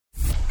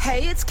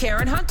Hey, it's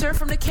Karen Hunter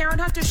from The Karen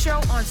Hunter Show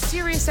on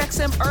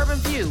SiriusXM Urban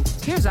View.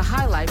 Here's a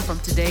highlight from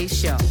today's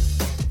show.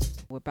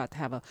 We're about to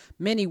have a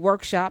mini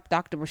workshop.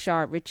 Dr.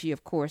 Rashard Ritchie,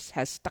 of course,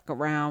 has stuck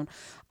around.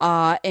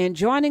 And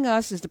joining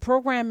us is the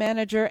program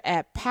manager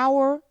at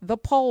Power the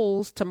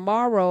Polls.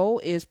 Tomorrow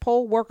is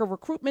Poll Worker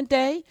Recruitment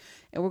Day,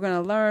 and we're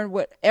going to learn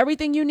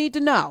everything you need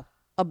to know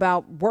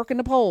about working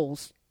the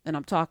polls. And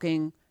I'm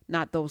talking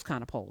not those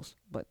kind of polls,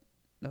 but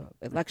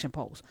election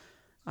polls.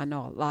 I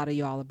know a lot of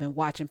y'all have been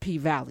watching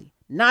P-Valley.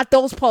 Not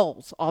those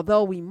polls,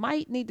 although we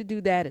might need to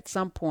do that at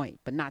some point,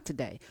 but not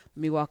today.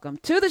 Let me welcome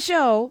to the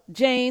show,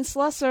 Jane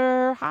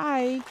Slusser.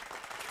 Hi.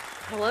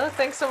 Hello.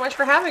 Thanks so much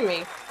for having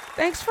me.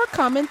 Thanks for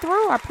coming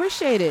through. I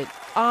appreciate it.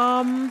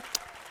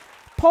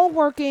 Poll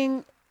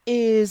working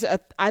is,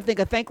 I think,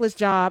 a thankless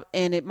job,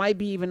 and it might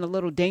be even a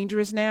little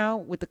dangerous now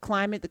with the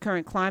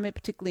current climate,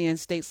 particularly in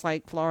states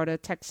like Florida,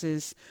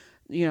 Texas,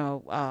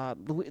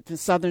 the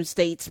southern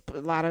states,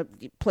 a lot of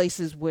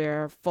places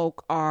where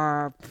folk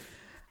are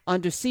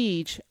under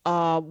siege.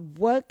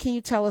 What can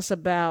you tell us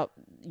about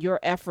your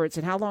efforts,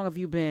 and how long have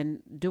you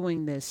been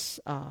doing this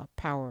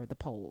Power the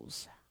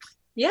Polls?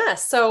 Yeah,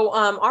 so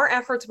our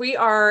efforts, we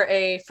are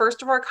a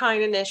first of our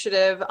kind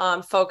initiative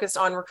focused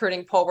on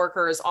recruiting poll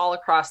workers all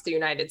across the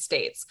United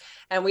States.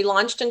 And we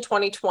launched in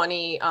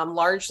 2020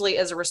 largely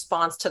as a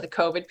response to the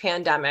COVID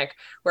pandemic,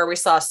 where we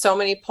saw so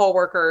many poll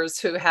workers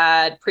who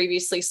had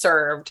previously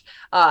served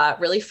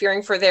really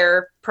fearing for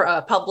their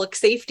public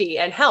safety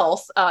and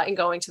health in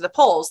going to the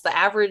polls. The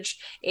average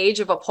age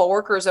of a poll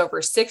worker is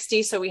over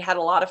 60. So we had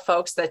a lot of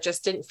folks that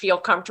just didn't feel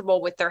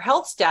comfortable with their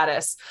health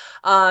status.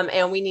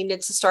 And we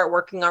needed to start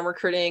working on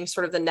recruiting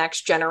sort of the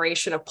next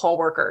generation of poll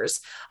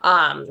workers.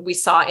 We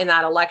saw in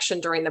that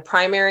election during the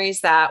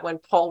primaries that when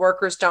poll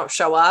workers don't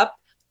show up,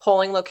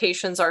 polling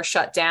locations are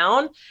shut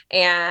down.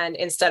 And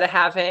instead of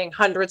having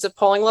hundreds of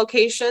polling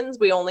locations,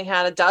 we only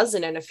had a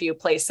dozen in a few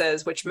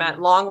places, which meant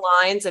long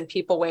lines and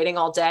people waiting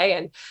all day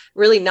and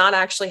really not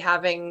actually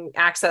having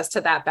access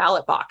to that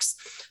ballot box.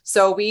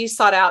 So we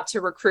sought out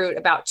to recruit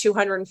about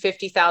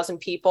 250,000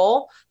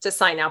 people to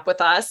sign up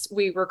with us.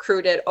 We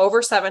recruited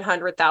over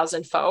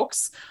 700,000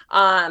 folks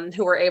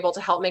who were able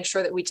to help make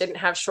sure that we didn't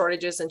have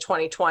shortages in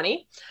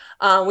 2020.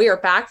 We are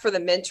back for the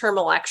midterm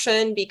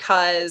election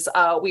because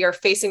we are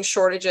facing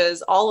shortages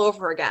all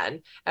over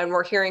again. And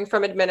we're hearing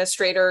from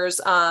administrators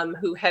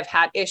who have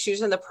had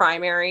issues in the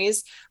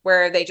primaries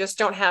where they just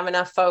don't have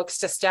enough folks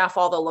to staff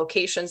all the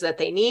locations that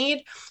they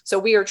need. So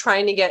we are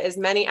trying to get as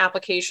many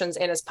applications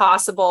in as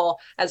possible,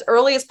 as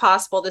early as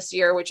possible this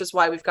year, which is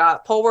why we've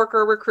got Poll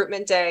Worker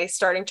Recruitment Day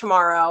starting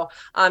tomorrow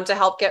to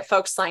help get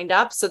folks signed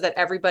up so that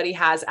everybody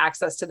has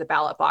access to the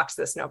ballot box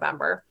this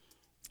November.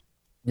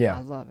 Yeah,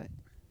 I love it.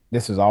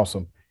 This is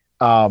awesome.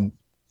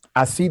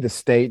 I see the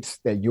states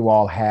that you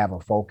all have a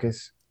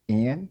focus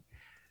in.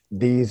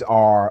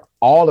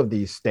 All of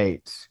these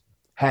states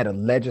had a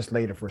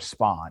legislative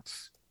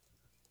response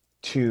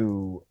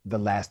to the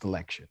last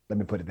election. Let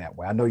me put it that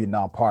way. I know you're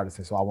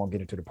nonpartisan, so I won't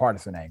get into the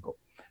partisan angle.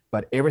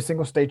 But every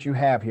single state you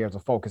have here as a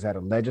focus had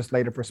a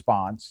legislative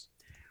response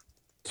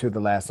to the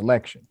last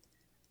election.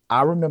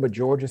 I remember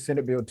Georgia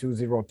Senate Bill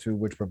 202,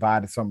 which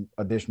provided some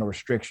additional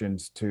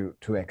restrictions to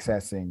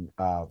accessing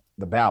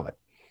the ballot.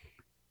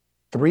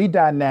 Three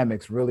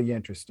dynamics really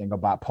interesting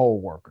about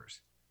poll workers.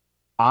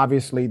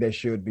 Obviously, they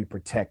should be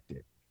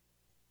protected.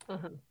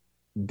 Mm-hmm.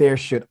 There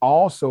should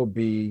also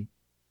be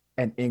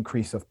an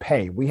increase of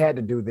pay. We had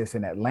to do this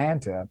in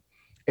Atlanta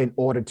in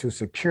order to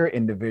secure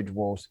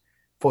individuals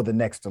for the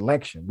next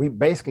election. We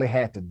basically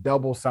had to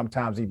double,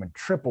 sometimes even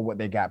triple what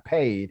they got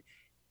paid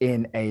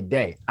in a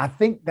day. I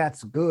think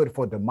that's good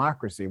for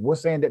democracy. We're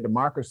saying that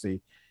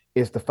democracy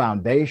is the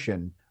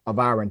foundation of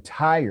our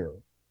entire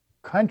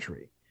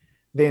country.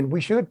 Then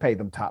we should pay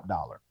them top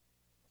dollar.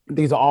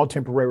 These are all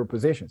temporary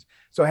positions.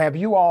 So have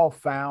you all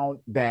found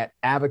that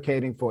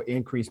advocating for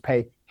increased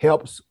pay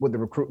helps with the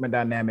recruitment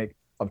dynamic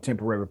of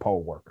temporary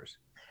poll workers?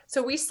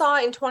 So we saw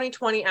in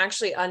 2020,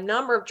 actually, a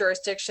number of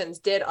jurisdictions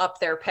did up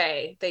their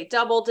pay. They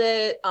doubled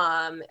it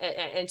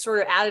and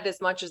sort of added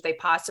as much as they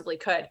possibly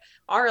could.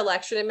 Our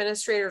election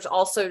administrators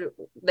also,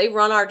 they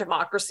run our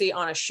democracy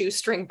on a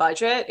shoestring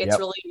budget. It's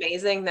really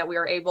amazing that we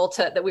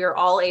are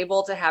all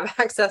able to have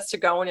access to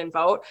go in and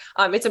vote.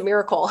 It's a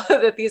miracle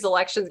that these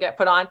elections get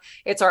put on.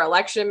 It's our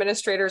election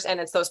administrators and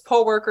it's those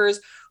poll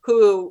workers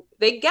who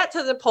they get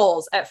to the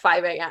polls at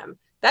 5 a.m.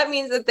 That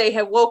means that they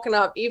have woken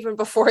up even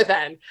before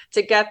then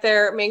to get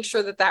there, make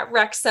sure that that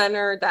rec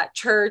center, that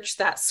church,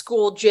 that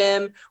school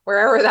gym,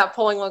 wherever that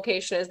polling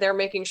location is, they're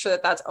making sure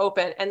that that's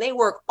open. And they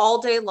work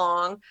all day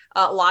long.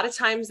 A lot of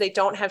times they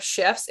don't have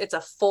shifts. It's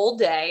a full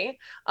day,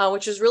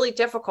 which is really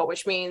difficult,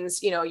 which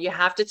means, you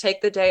have to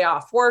take the day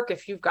off work.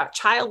 If you've got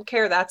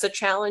childcare, that's a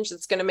challenge.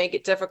 That's going to make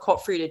it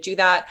difficult for you to do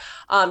that.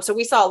 So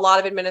we saw a lot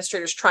of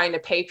administrators trying to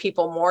pay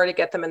people more to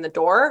get them in the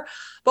door.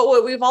 But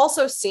what we've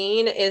also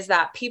seen is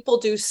that people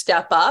do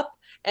step up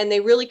and they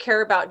really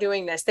care about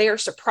doing this. They are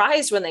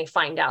surprised when they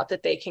find out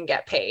that they can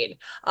get paid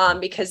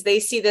because they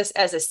see this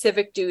as a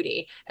civic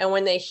duty. And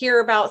when they hear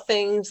about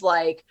things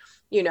like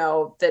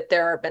that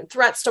there have been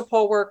threats to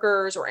poll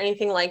workers or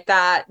anything like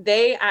that,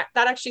 that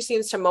actually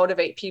seems to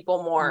motivate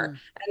people more.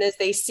 And as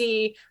they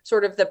see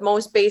sort of the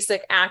most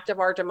basic act of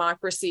our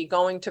democracy,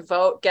 going to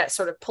vote, get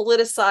sort of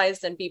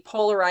politicized and be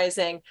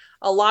polarizing,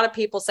 a lot of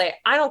people say,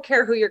 I don't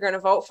care who you're going to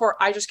vote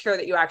for. I just care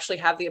that you actually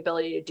have the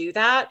ability to do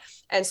that.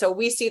 And so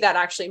we see that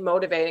actually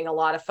motivating a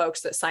lot of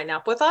folks that sign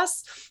up with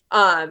us.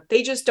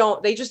 They just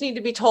need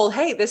to be told,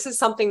 hey, this is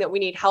something that we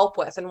need help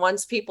with. And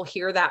once people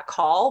hear that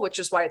call, which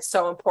is why it's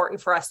so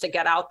important for us to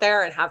get out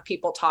there and have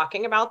people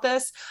talking about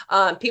this,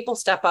 people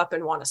step up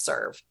and want to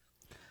serve.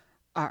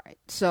 All right.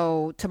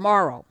 So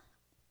tomorrow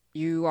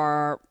you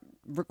are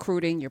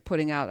recruiting, you're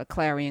putting out a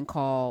clarion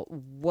call.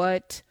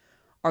 What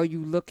are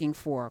you looking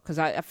for? Because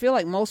I feel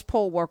like most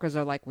poll workers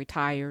are like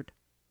retired,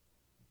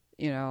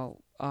 but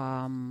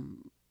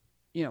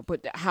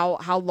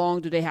how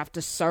long do they have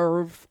to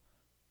serve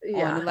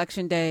on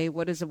election day?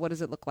 What does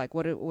it look like?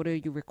 What are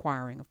you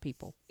requiring of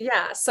people?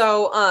 Yeah.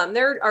 So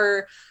there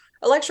are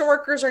election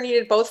workers are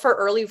needed both for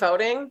early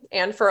voting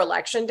and for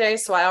election day.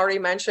 So I already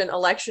mentioned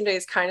election day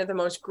is kind of the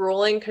most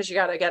grueling because you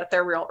got to get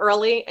there real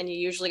early and you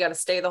usually got to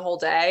stay the whole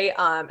day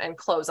and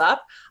close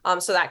up.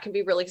 So that can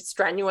be really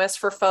strenuous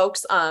for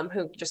folks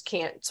who just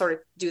can't sort of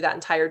do that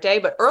entire day.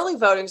 But early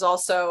voting is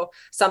also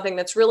something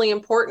that's really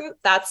important.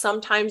 That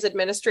sometimes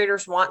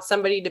administrators want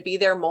somebody to be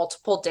there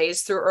multiple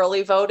days through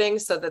early voting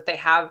so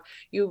that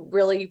you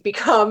really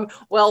become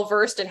well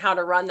versed in how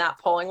to run that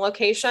polling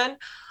location.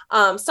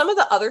 Some of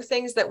the other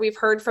things that we've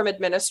heard from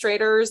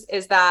administrators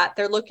is that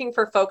they're looking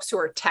for folks who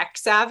are tech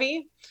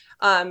savvy.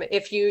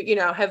 If you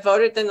have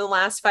voted in the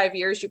last 5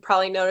 years, you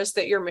probably noticed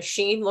that your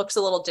machine looks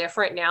a little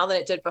different now than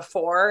it did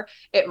before.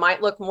 It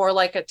might look more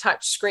like a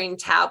touchscreen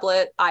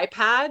tablet,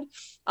 iPad.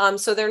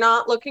 So they're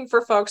not looking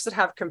for folks that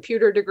have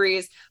computer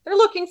degrees. They're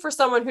looking for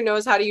someone who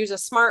knows how to use a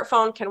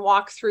smartphone, can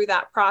walk through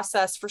that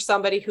process for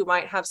somebody who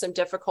might have some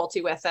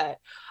difficulty with it.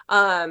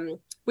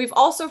 We've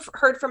also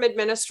heard from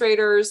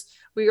administrators.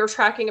 We are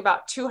tracking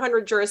about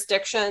 200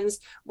 jurisdictions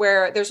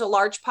where there's a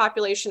large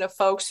population of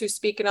folks who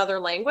speak another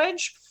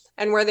language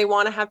and where they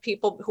want to have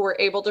people who are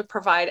able to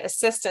provide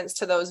assistance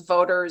to those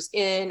voters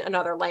in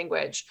another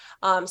language.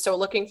 So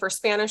looking for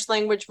Spanish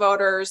language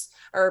voters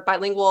or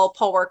bilingual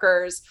poll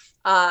workers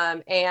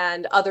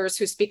and others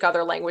who speak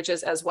other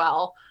languages as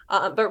well.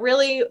 But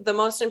really, the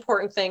most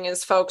important thing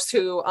is folks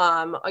who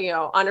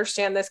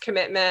understand this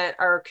commitment,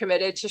 are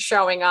committed to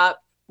showing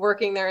up,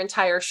 working their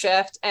entire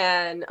shift,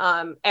 and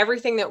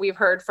everything that we've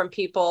heard from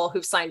people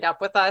who've signed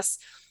up with us.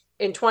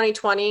 In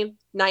 2020,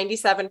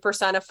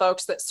 97% of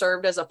folks that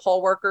served as a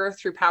poll worker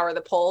through Power the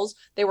Polls,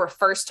 they were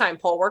first-time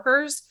poll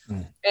workers.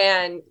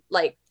 And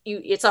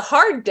it's a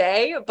hard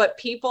day, but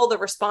the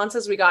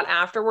responses we got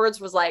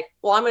afterwards was like,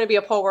 well, I'm going to be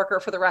a poll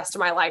worker for the rest of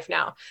my life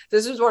now.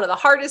 This was one of the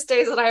hardest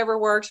days that I ever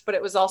worked, but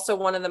it was also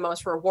one of the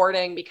most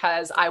rewarding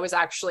because I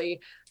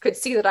could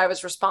see that I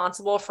was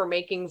responsible for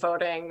making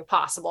voting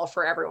possible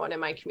for everyone in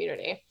my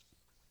community.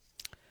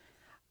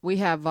 We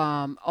have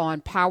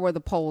on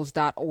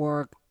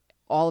powerthepolls.org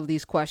all of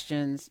these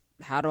questions: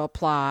 how to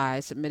apply,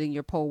 submitting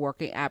your poll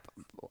working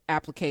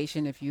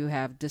application if you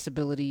have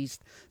disabilities.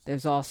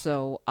 There's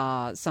also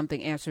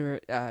something you answer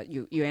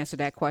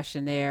that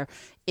question there.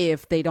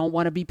 If they don't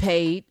want to be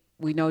paid,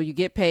 we know you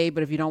get paid,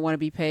 but if you don't want to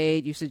be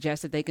paid, you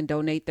suggest that they can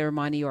donate their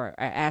money or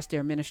ask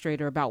their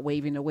administrator about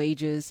waiving the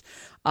wages.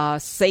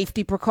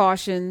 Safety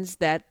precautions,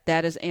 that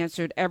is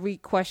answered. Every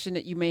question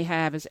that you may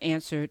have is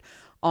answered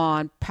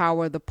on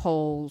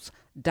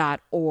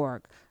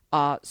powerthepolls.org.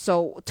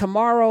 So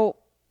tomorrow,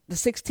 the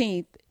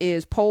 16th,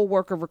 is poll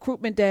worker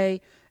recruitment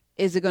day.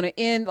 Is it going to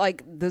end?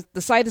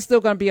 The site is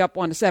still going to be up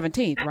on the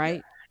 17th,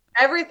 right?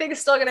 Everything's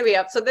still going to be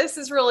up. So this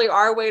is really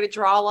our way to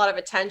draw a lot of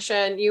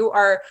attention.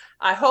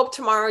 I hope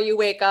tomorrow you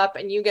wake up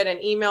and you get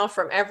an email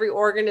from every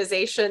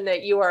organization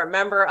that you are a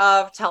member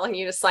of telling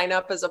you to sign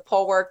up as a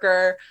poll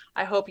worker.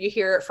 I hope you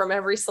hear it from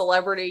every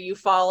celebrity you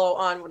follow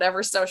on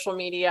whatever social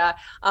media.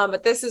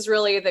 But this is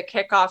really the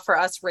kickoff for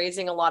us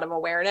raising a lot of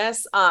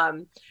awareness.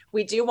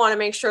 We do want to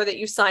make sure that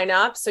you sign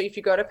up. So if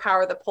you go to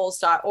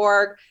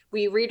powerthepolls.org,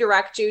 we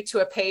redirect you to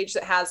a page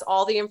that has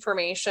all the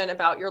information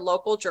about your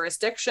local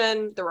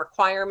jurisdiction, the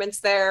requirements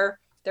there.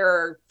 There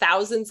are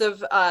thousands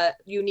of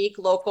unique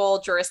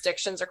local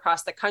jurisdictions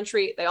across the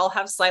country. They all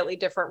have slightly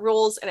different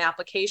rules and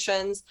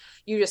applications.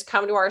 You just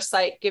come to our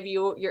site, give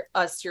you your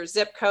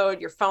zip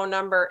code, your phone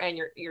number, and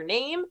your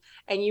name,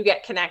 and you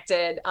get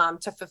connected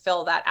to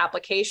fulfill that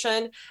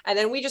application. And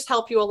then we just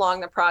help you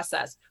along the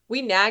process.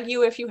 We nag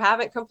you if you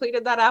haven't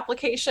completed that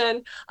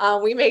application.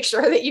 We make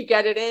sure that you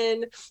get it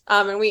in,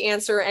 and we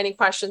answer any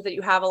questions that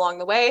you have along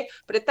the way.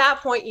 But at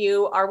that point,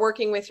 you are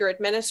working with your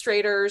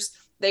administrators.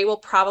 They will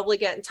probably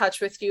get in touch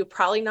with you,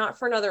 probably not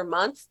for another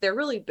month. They're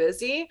really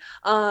busy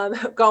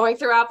going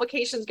through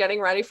applications,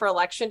 getting ready for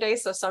election day.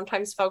 So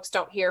sometimes folks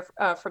don't hear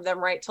from them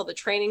right till the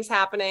training's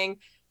happening.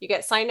 You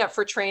get signed up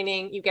for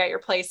training, you get your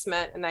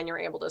placement, and then you're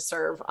able to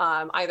serve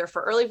either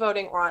for early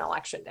voting or on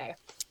election day.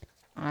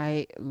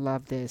 I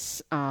love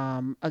this.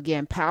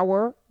 Again,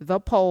 Power the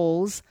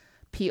Polls,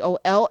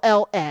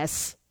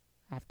 POLLS,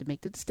 I have to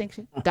make the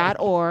distinction,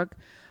 .org.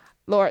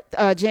 Lord,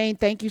 Jane,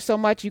 thank you so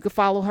much. You can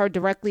follow her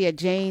directly at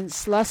Jane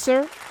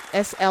Slusser,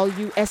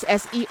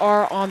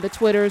 SLUSSER on the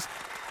Twitters,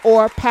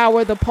 or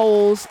Power the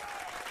Polls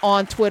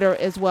on Twitter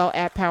as well,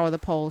 at Power the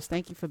Polls.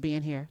 Thank you for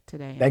being here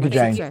today. Thank you,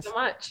 Jane. Thank you so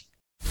much.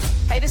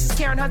 Hey, this is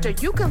Karen Hunter.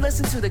 You can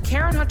listen to The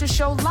Karen Hunter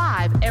Show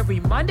live every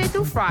Monday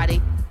through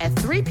Friday at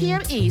 3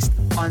 p.m. East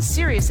on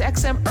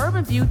SiriusXM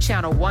Urban View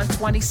Channel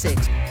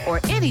 126 or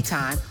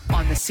anytime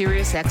on the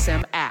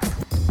SiriusXM app.